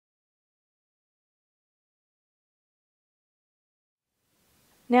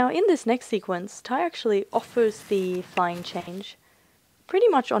Now in this next sequence, Tai actually offers the flying change pretty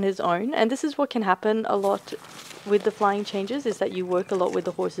much on his own, and this is what can happen a lot with the flying changes, is that you work a lot with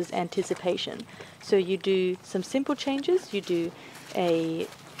the horse's anticipation. So you do some simple changes, you do a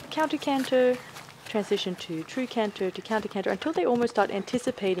counter canter, transition to true canter, to counter canter, until they almost start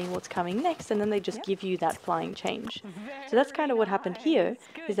anticipating what's coming next, and then they just give you that flying change. So that's kind of what happened here,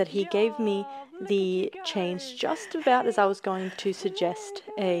 is that he gave me the change just about as I was going to suggest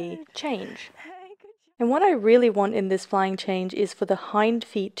a change. And what I really want in this flying change is for the hind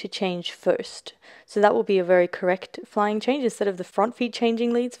feet to change first. So that will be a very correct flying change instead of the front feet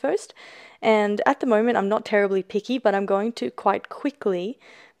changing leads first. And at the moment I'm not terribly picky, but I'm going to quite quickly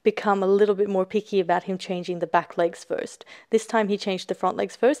become a little bit more picky about him changing the back legs first. This time he changed the front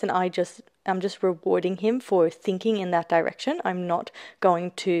legs first, and I'm just rewarding him for thinking in that direction. I'm not going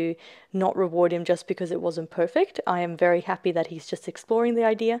to not reward him just because it wasn't perfect. I am very happy that he's just exploring the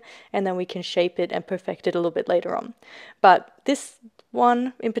idea, and then we can shape it and perfect it a little bit later on. But this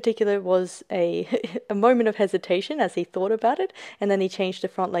one in particular was a moment of hesitation as he thought about it, and then he changed the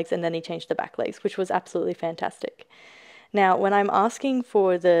front legs and then he changed the back legs, which was absolutely fantastic. Now, when I'm asking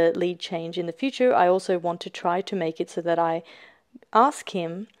for the lead change in the future, I also want to try to make it so that I ask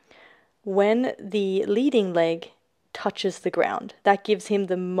him when the leading leg touches the ground. That gives him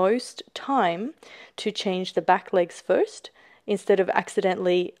the most time to change the back legs first, instead of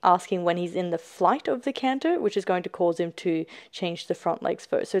accidentally asking when he's in the flight of the canter, which is going to cause him to change the front legs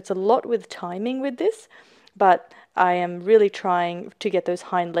first. So it's a lot with timing with this, but I am really trying to get those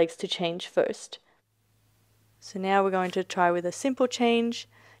hind legs to change first. So now we're going to try with a simple change,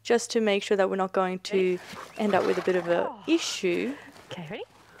 just to make sure that we're not going to end up with a bit of an issue. Okay, ready?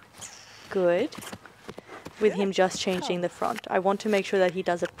 Good. With him just changing the front. I want to make sure that he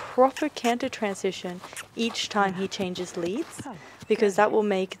does a proper canter transition each time he changes leads, because that will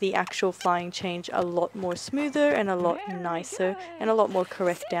make the actual flying change a lot more smoother and a lot nicer and a lot more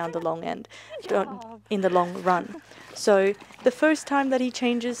correct down the long end, in the long run. So the first time that he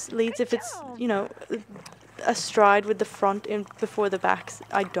changes leads, if it's, you know, a stride with the front in before the backs,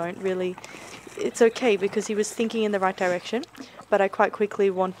 I don't really, it's okay because he was thinking in the right direction, but I quite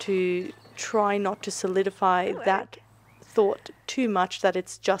quickly want to try not to solidify that thought too much that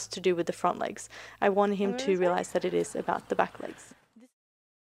it's just to do with the front legs. I want him to realize that it is about the back legs.